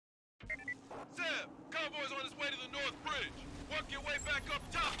north bridge. Work your way back up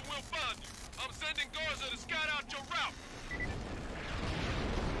top and we'll find you. I'm sending Garza to scout out your route.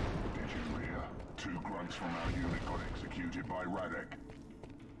 Did you hear? 2 grunts from our unit got executed by Radek.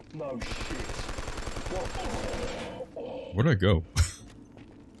 No shit. What? Where'd I go?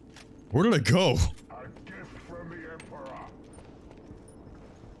 Where did I go? A gift from the Emperor.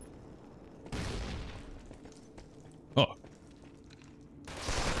 Oh.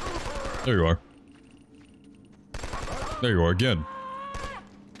 There you are. There you are again.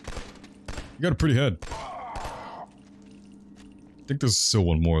 You got a pretty head. I think there's still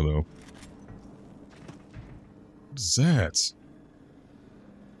one more though. What is that?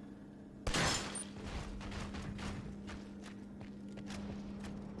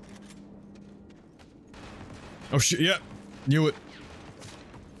 Oh shit, yeah. Knew it.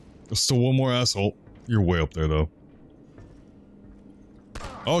 There's still one more asshole. You're way up there though.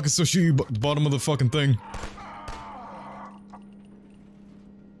 Oh, I can still shoot you bottom of the fucking thing.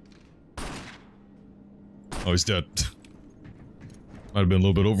 Oh, he's dead. Might have been a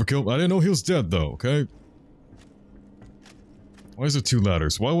little bit overkill. I didn't know he was dead though, okay? Why is there 2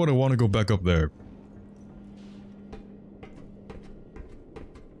 ladders? Why would I want to go back up there?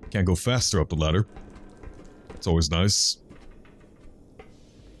 Can't go faster up the ladder. It's always nice.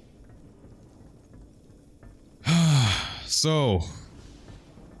 So,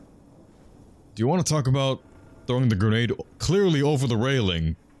 do you want to talk about throwing the grenade clearly over the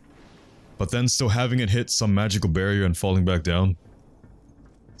railing, but then still having it hit some magical barrier and falling back down?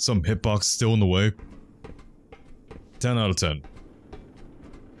 Some hitbox still in the way? 10 out of 10.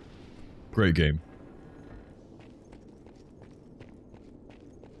 Great game.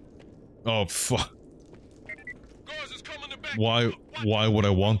 Oh, fuck. Why would I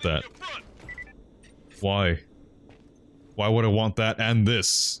want that? Why? Why would I want that and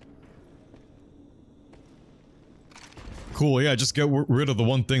this? Cool, yeah, just get rid of the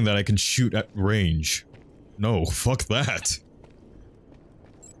one thing that I can shoot at range. No, fuck that.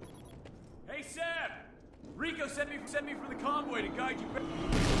 Hey Sam! Rico sent me for the convoy to guide you back.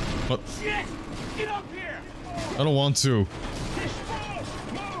 What? Shit! Get up here! I don't want to.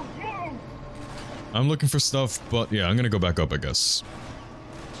 I'm looking for stuff, but yeah, I'm gonna go back up, I guess.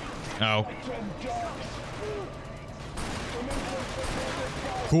 Ow.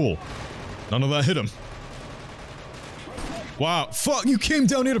 Cool. None of that hit him. Wow, fuck, you came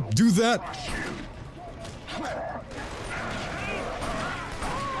down here to do that?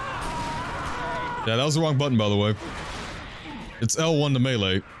 Yeah, that was the wrong button, by the way. It's L1 to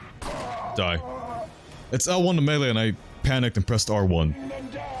melee. Die. It's L1 to melee and I panicked and pressed R1.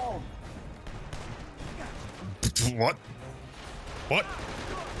 What? What?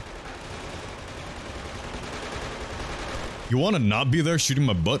 You wanna not be there shooting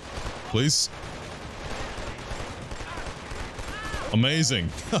my butt? Please? Amazing.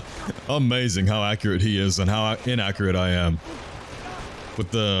 Amazing how accurate he is and how inaccurate I am.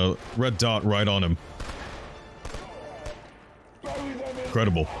 With the red dot right on him.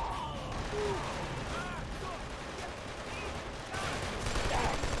 Incredible.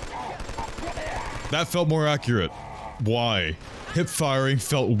 That felt more accurate. Why? Hip firing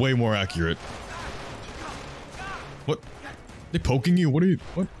felt way more accurate. What? They poking you? What are you?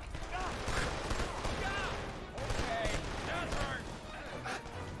 What?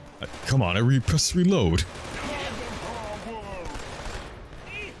 Come on, I press reload.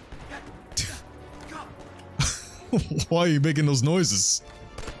 Why are you making those noises?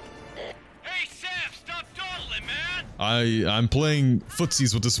 Hey Sam, stop dawdling, man! I'm playing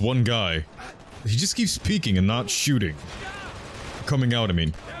footsies with this one guy. He just keeps peeking and not shooting. Coming out, I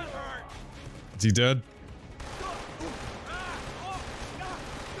mean. Is he dead?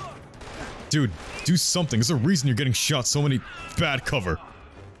 Dude, do something. There's a reason you're getting shot so many- bad cover.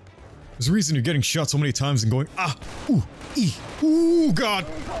 There's a reason you're getting shot so many times and going, ah, ooh, ee, ooh, god.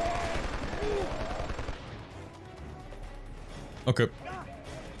 Okay.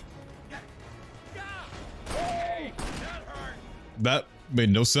 That made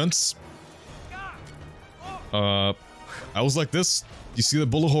no sense. I was like this. You see the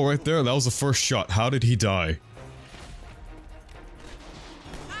bullet hole right there? That was the first shot. How did he die?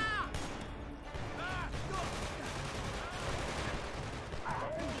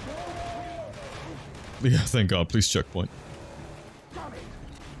 Yeah, thank God. Please checkpoint.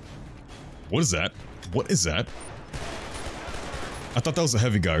 What is that? What is that? I thought that was a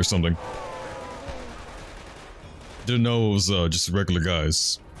heavy guy or something. Didn't know it was just regular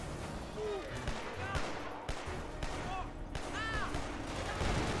guys.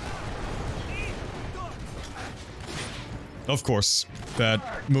 Of course. Bad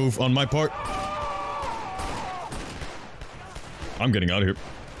move on my part. I'm getting out of here.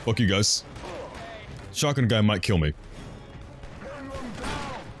 Fuck you guys. Shotgun guy might kill me.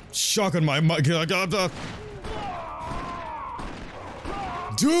 Shotgun my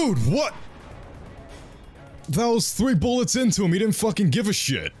dude, what? That was 3 bullets into him, he didn't fucking give a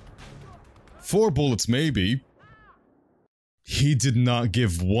shit. 4 bullets maybe. He did not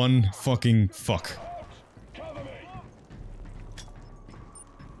give one fucking fuck.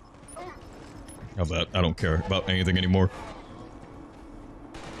 Have that, I don't care about anything anymore.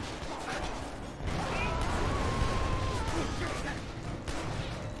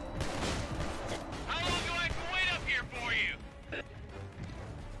 How long do I have to wait up here for you?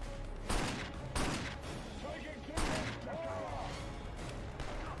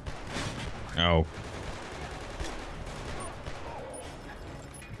 Ow.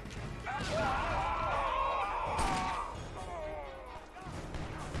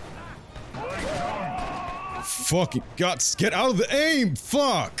 Fucking guts, get out of the aim!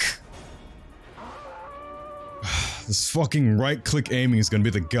 Fuck! This fucking right-click aiming is gonna be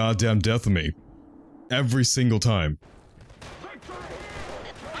the goddamn death of me. Every single time.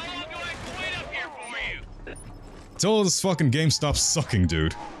 How long do I have to wait up here for you? Till this fucking game stops sucking,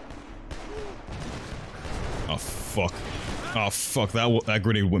 dude. Oh fuck. Oh fuck, that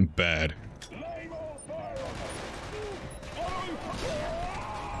grenade went bad.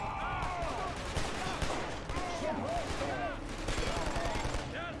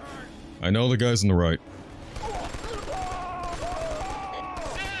 I know the guy's on the right.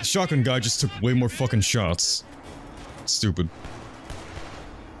 The shotgun guy just took way more fucking shots. Stupid.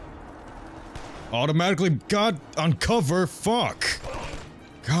 Automatically got on cover, fuck!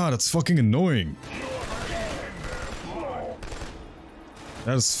 God, it's fucking annoying.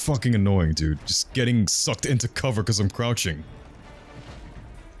 That is fucking annoying, dude. Just getting sucked into cover because I'm crouching.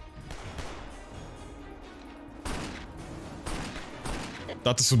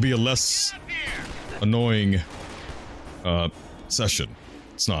 Thought this would be a less annoying, session.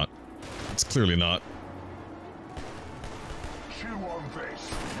 It's not. It's clearly not.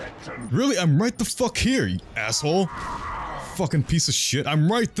 Really? I'm right the fuck here, you asshole! Fucking piece of shit,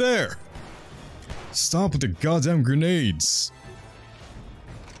 I'm right there! Stop with the goddamn grenades!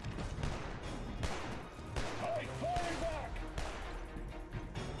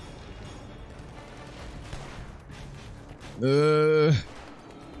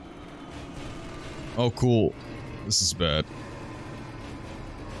 Oh, cool. This is bad.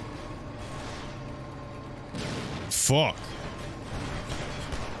 Fuck.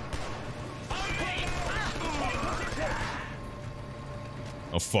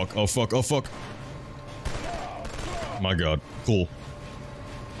 Oh fuck, oh fuck, oh fuck. My god, cool.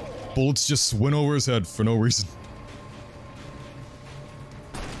 Bullets just went over his head for no reason.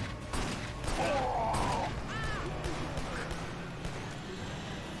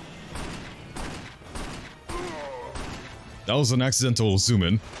 That was an accidental zoom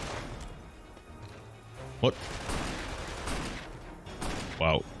in. What?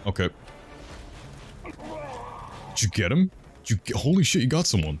 Wow, okay. Did you get him? Did you get— holy shit, you got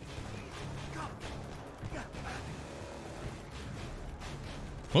someone.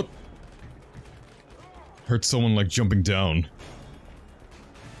 What? Heard someone like jumping down.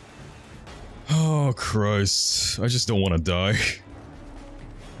 Oh Christ, I just don't want to die.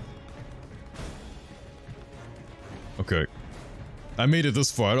 Okay. I made it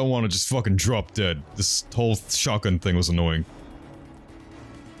this far, I don't want to just fucking drop dead. This whole shotgun thing was annoying.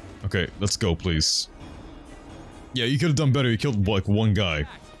 Okay, let's go, please. Yeah, you could have done better, you killed, like, one guy.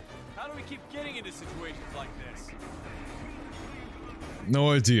 How do we keep getting into situations like this?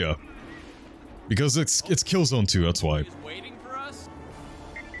 No idea. Because it's Killzone 2, that's why. Just waiting for us?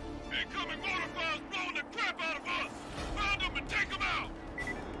 Incoming mortar files blowing the crap out of us! Find them and take them out!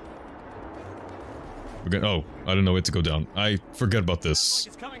 Okay, oh, I didn't know it to go down. I forget about this. Like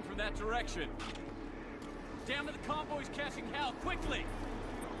it's coming from that direction. Damn it, the convoy's catching hell, quickly!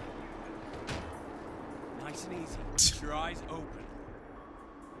 Nice and easy. Keep your eyes open.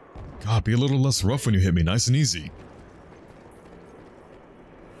 God, be a little less rough when you hit me, nice and easy.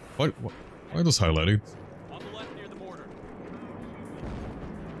 Why are those highlighted? On the left near the mortar.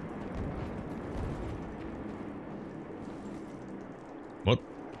 What?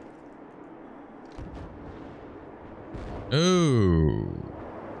 Oh.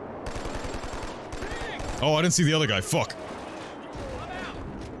 Oh, I didn't see the other guy, fuck.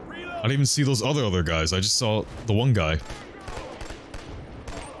 I didn't even see those other guys, I just saw the one guy.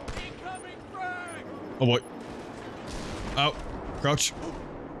 Oh boy. Out. Crouch.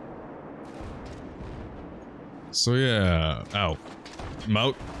 So yeah, ow. I'm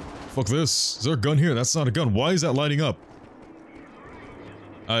out. Fuck this. Is there a gun here? That's not a gun. Why is that lighting up?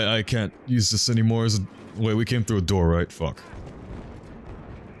 I can't use this anymore as a... Wait, we came through a door, right? Fuck.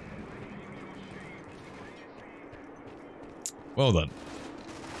 Well done.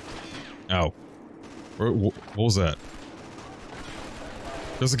 Ow. What was that?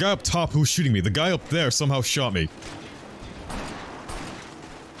 There's a guy up top who's shooting me. The guy up there somehow shot me.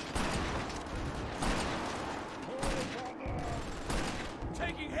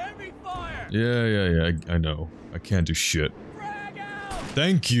 Taking heavy fire. Yeah, I know. I can't do shit.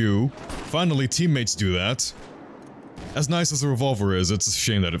 Thank you! Finally, teammates do that. As nice as the revolver is, it's a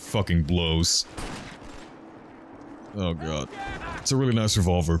shame that it fucking blows. Oh god. It's a really nice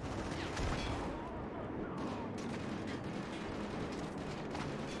revolver.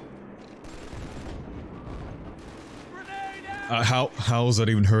 How is that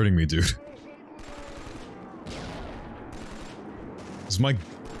even hurting me, dude? Is my...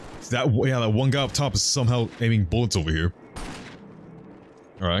 that one guy up top is somehow aiming bullets over here.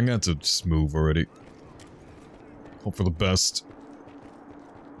 Alright, I'm gonna have to just move already. Hope for the best.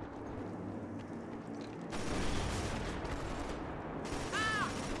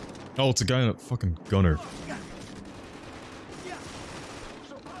 Oh, it's a guy in a fucking gunner.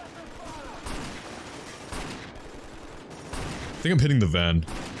 I think I'm hitting the van.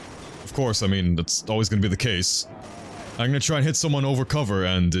 Of course, I mean, that's always gonna be the case. I'm gonna try and hit someone over cover,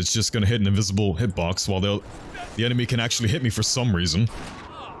 and it's just gonna hit an invisible hitbox while the enemy can actually hit me for some reason.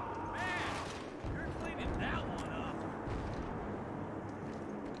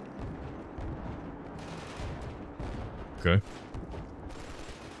 Okay.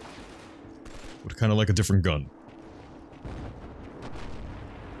 Would kinda like a different gun.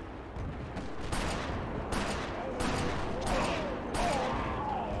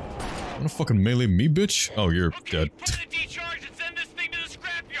 Wanna fucking melee me, bitch? Oh, you're dead. I'm gonna decharge and send this thing to the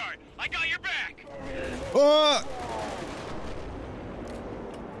scrapyard. I got your back. Ah!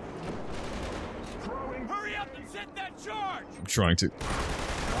 Hurry up and set that charge. I'm trying to.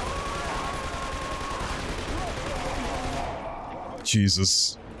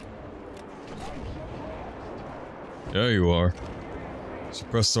 Jesus. There you are.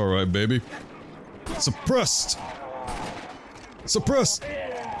 Suppressed alright, baby. Suppressed! Suppressed!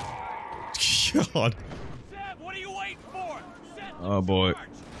 God. Sam, what are you waiting for? Set the Oh boy.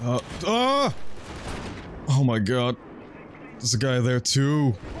 charge. Oh my god. There's a guy there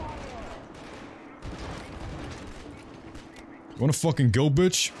too. You wanna fucking go,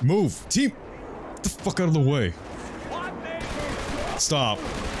 bitch? Move! Team! Get the fuck out of the way. What, baby? Stop.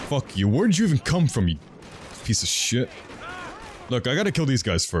 Fuck you. Where did you even come from, you piece of shit? Look, I gotta kill these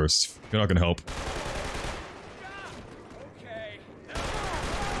guys first. You're not gonna help. Okay.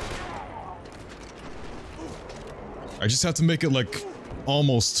 I just have to make it, like,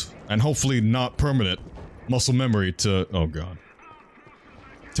 almost, and hopefully not permanent, muscle memory to... oh god.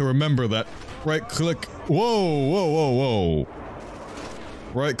 To remember that right-click... whoa!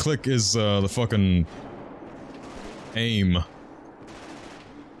 Right-click is, the fucking... aim.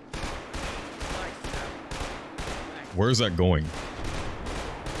 Where's that going?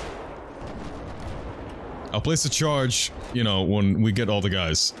 I'll place a charge, you know, when we get all the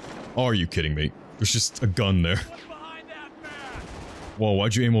guys. Are you kidding me? There's just a gun there. What's behind that man? Whoa,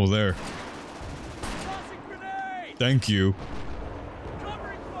 why'd you aim over there? Tossing grenade. Thank you.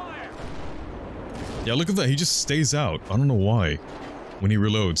 Covering fire. Yeah, look at that, he just stays out. I don't know why. When he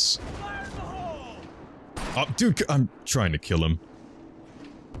reloads. Fire in the hole. Oh, dude, I'm trying to kill him.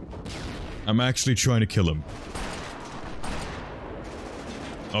 I'm actually trying to kill him.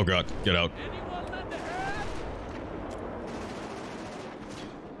 Oh god, get out. Anyone lend a hand?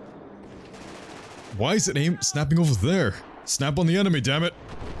 Why is it snapping over there? Snap on the enemy, damn it!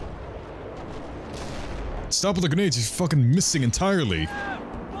 Stop with the grenades, you're fucking missing entirely.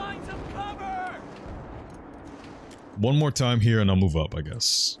 Find some cover. One more time here and I'll move up, I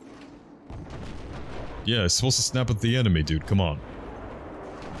guess. Yeah, it's supposed to snap at the enemy, dude, come on.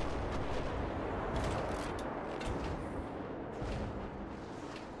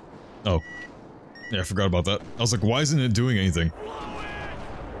 Oh. Yeah, I forgot about that. I was like, why isn't it doing anything?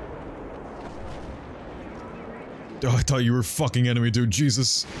 Oh, I thought you were fucking enemy, dude,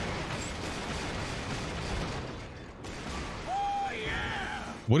 Jesus. Oh yeah.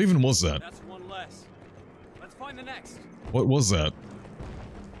 What even was that? That's one less. Let's find the next. What was that?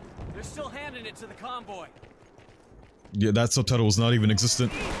 They're still handing it to the convoy. Yeah, that subtitle was not even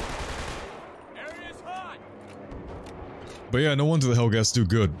existent. Area's hot. But yeah, no wonder the Hellgas do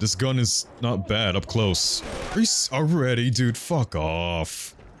good. This gun is not bad up close. Are you already, dude? Fuck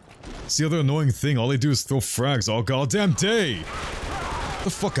off. It's the other annoying thing. All they do is throw frags all goddamn day. Get the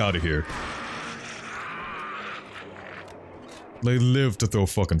fuck out of here. They live to throw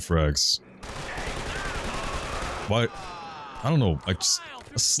fucking frags. Why? I don't know, I just...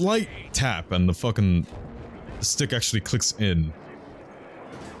 A slight tap and the fucking... The stick actually clicks in.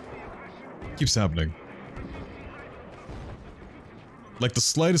 Keeps happening. Like the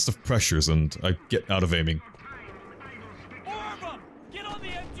slightest of pressures and I get out of aiming. Get on the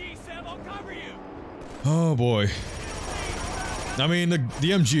MG, Sam, I'll cover you. Oh boy. I mean, the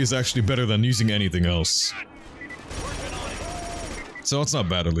MG is actually better than using anything else. So it's not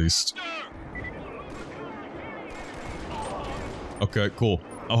bad at least. Okay, cool.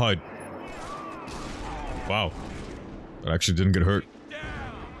 I'll hide. Wow. That actually didn't get hurt.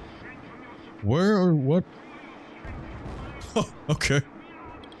 Where or what? Oh, okay.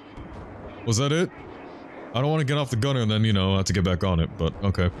 Was that it? I don't want to get off the gunner and then, you know, have to get back on it, but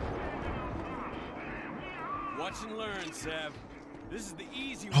okay. Watch and learn, Sev. This is the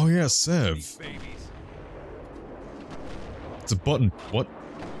easy Oh yeah, Sev. It's a button. What?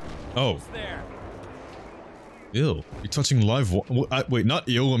 Oh. There. Ew. You're touching live wait, not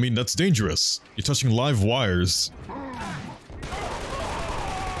ew, I mean that's dangerous. You're touching live wires.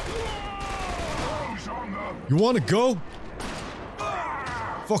 You wanna go?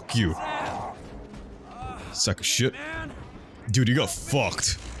 Fuck you. Sack of shit. Dude, you got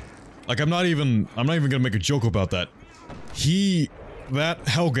fucked. Like, I'm not even gonna make a joke about that. That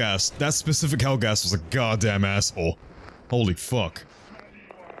Hellgas, that specific Hellgas was a goddamn asshole. Holy fuck.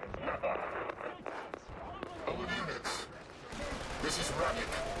 This is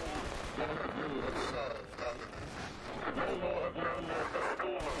Radek. You have served and no more have known their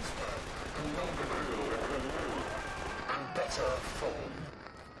performance and know the real and better form.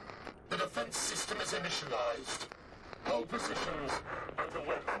 The defense system is initialized. Hold positions and the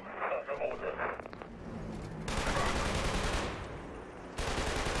weapon out of order.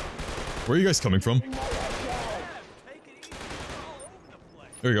 Where are you guys coming from?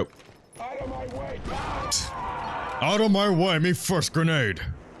 There you go. Out of my way! Out of my way, me first grenade!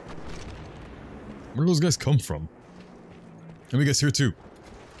 Where do those guys come from? Let me guess here too.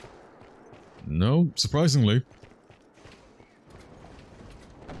 No, surprisingly.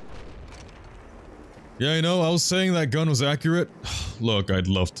 Yeah, you know, I was saying that gun was accurate. Look, I'd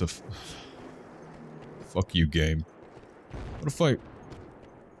love to fuck you, game. What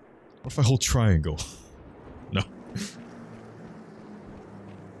if I hold triangle? No.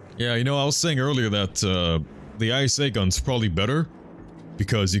 Yeah, you know, I was saying earlier that, the ISA gun's probably better.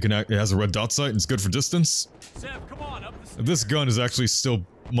 Because you can it has a red dot sight and it's good for distance. Sev, come on, up the stairs. This gun is actually still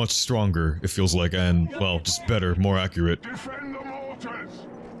much stronger, it feels like, and, well, just better, more accurate. Defend the mortars!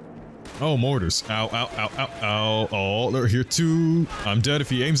 Oh, mortars. Ow, ow, ow, ow, ow. Oh, they're here too. I'm dead if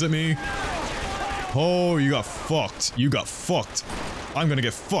he aims at me. Oh, you got fucked. You got fucked. I'm gonna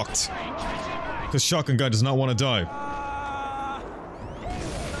get fucked. This shotgun guy does not want to die.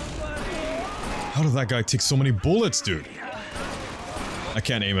 How did that guy take so many bullets, dude? I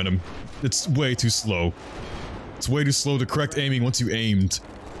can't aim at him. It's way too slow. It's way too slow to correct aiming once you aimed.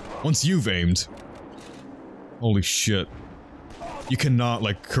 Once you've aimed. Holy shit. You cannot,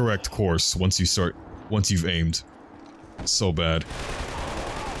 like, correct course once you've aimed. So bad.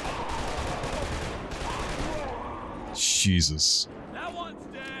 Jesus. That one's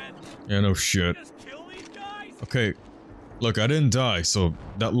dead. Yeah, no shit. Just kill these guys. Okay. Look, I didn't die, so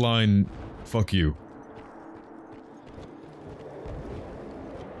that line... Fuck you.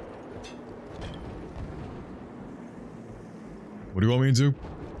 What do you want me to do?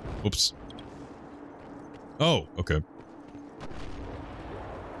 Oops. Oh, okay.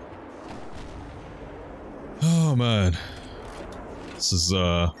 Oh, man. This is,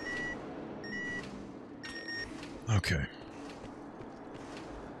 okay.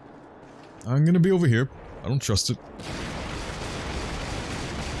 I'm gonna be over here. I don't trust it.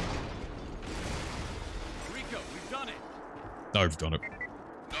 Rico, we've done it. I've done it. No,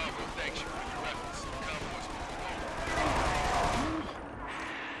 well, thanks you for your efforts. Convoys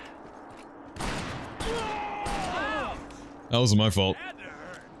That wasn't my fault. Had to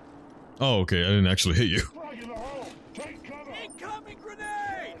hurt. Oh, okay, I didn't actually hit you. Flag in the hole! Take cover! Incoming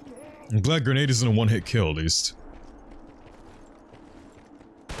grenade. I'm glad grenade isn't a one-hit kill, at least.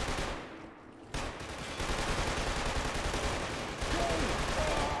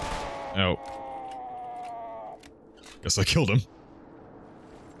 Ow. Guess I killed him.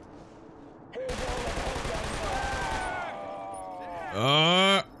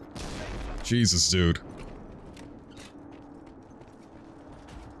 Jesus, dude.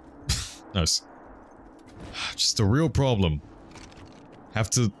 Nice. Just a real problem. Have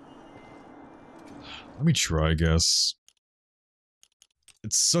to... Let me try, I guess.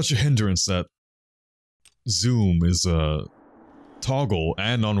 It's such a hindrance that... Zoom is, toggle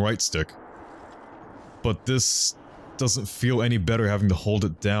and on right stick. But this doesn't feel any better having to hold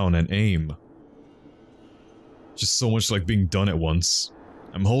it down and aim. Just so much like being done at once.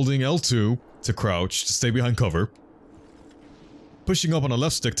 I'm holding L2 to crouch, to stay behind cover. Pushing up on a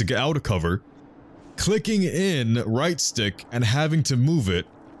left stick to get out of cover. Clicking in right stick and having to move it.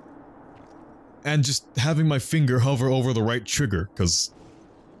 And just having my finger hover over the right trigger, cause...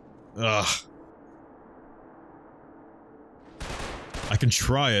 ugh. I can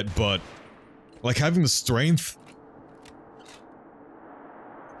try it, but... like having the strength...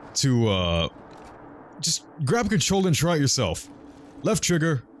 to, just grab a controller and try it yourself. Left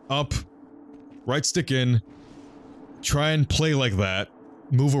trigger, up. Right stick in. Try and play like that.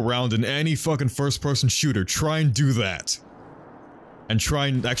 Move around in any fucking first-person shooter. Try and do that. And try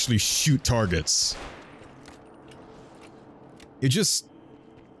and actually shoot targets. It just...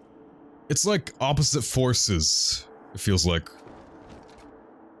 it's like opposite forces, it feels like.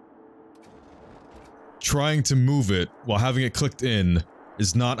 Trying to move it while having it clicked in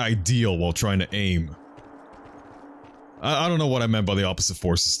is not ideal while trying to aim. I don't know what I meant by the opposite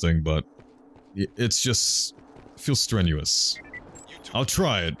forces thing, but... it's just... feels strenuous. I'll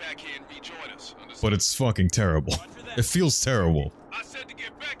try it, but it's fucking terrible. It feels terrible. I said to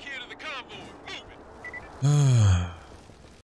get back here to the convoy. Move it.